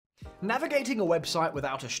Navigating a website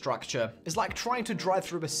without a structure is like trying to drive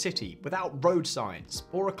through a city without road signs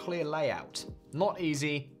or a clear layout. Not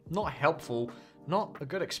easy, not helpful, not a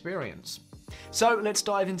good experience. So let's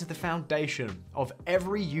dive into the foundation of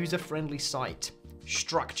every user-friendly site: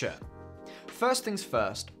 structure. First things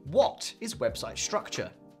first, what is website structure?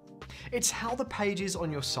 It's how the pages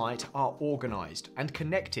on your site are organized and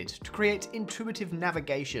connected to create intuitive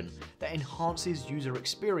navigation that enhances user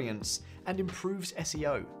experience and improves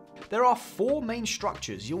SEO. There are 4 main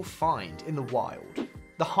structures you'll find in the wild.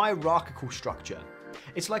 The hierarchical structure.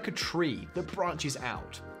 It's like a tree that branches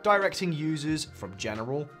out, directing users from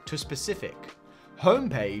general to specific.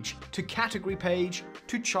 Homepage to category page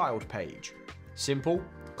to child page. Simple,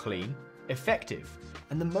 clean, effective,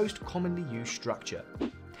 and the most commonly used structure.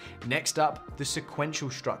 Next up, the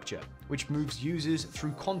sequential structure, which moves users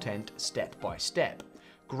through content step by step.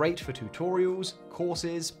 Great for tutorials,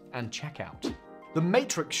 courses, and checkout. The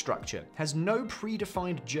matrix structure has no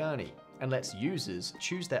predefined journey and lets users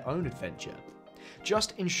choose their own adventure.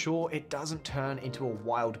 Just ensure it doesn't turn into a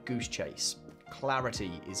wild goose chase.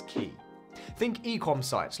 Clarity is key. Think e-com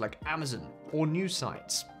sites like Amazon or news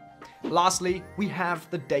sites. Lastly, we have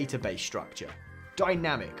the database structure.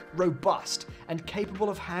 Dynamic, robust, and capable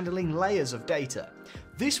of handling layers of data.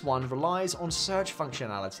 This one relies on search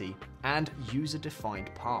functionality and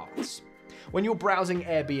user-defined paths. When you're browsing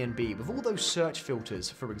Airbnb with all those search filters,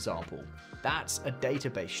 for example, that's a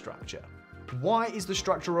database structure. Why is the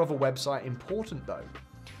structure of a website important though?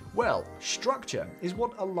 Well, structure is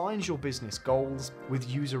what aligns your business goals with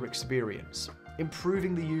user experience,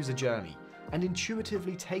 improving the user journey, and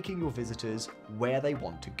intuitively taking your visitors where they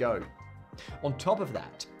want to go. On top of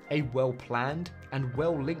that, a well-planned and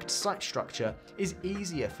well-linked site structure is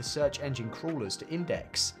easier for search engine crawlers to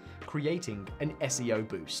index, creating an SEO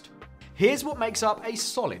boost. Here's what makes up a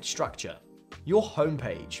solid structure. Your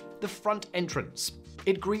homepage, the front entrance.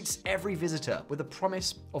 It greets every visitor with a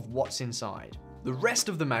promise of what's inside. The rest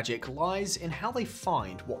of the magic lies in how they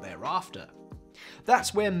find what they're after.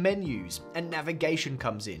 That's where menus and navigation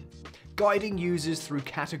comes in, guiding users through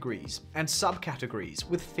categories and subcategories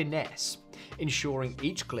with finesse, ensuring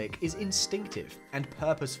each click is instinctive and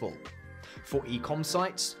purposeful. For e-com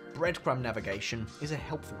sites, breadcrumb navigation is a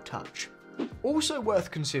helpful touch. Also worth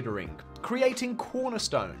considering, creating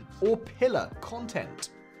cornerstone or pillar content.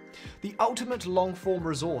 The ultimate long-form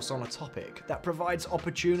resource on a topic that provides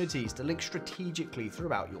opportunities to link strategically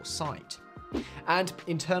throughout your site. And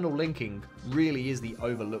internal linking really is the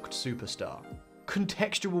overlooked superstar.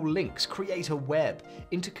 Contextual links create a web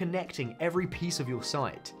interconnecting every piece of your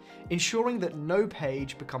site, ensuring that no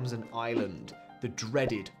page becomes an island, the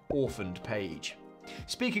dreaded orphaned page.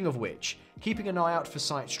 Speaking of which, keeping an eye out for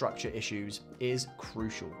site structure issues is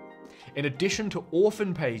crucial. In addition to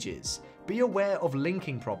orphan pages, be aware of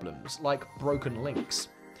linking problems like broken links.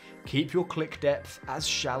 Keep your click depth as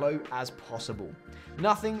shallow as possible.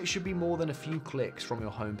 Nothing should be more than a few clicks from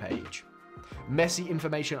your homepage. Messy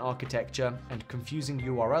information architecture and confusing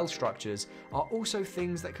URL structures are also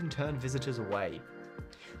things that can turn visitors away.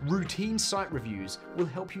 Routine site reviews will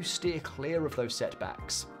help you steer clear of those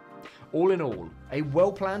setbacks. All in all, a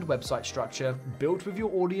well-planned website structure built with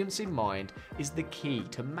your audience in mind is the key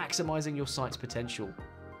to maximizing your site's potential.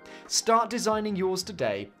 Start designing yours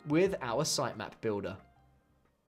today with our sitemap builder.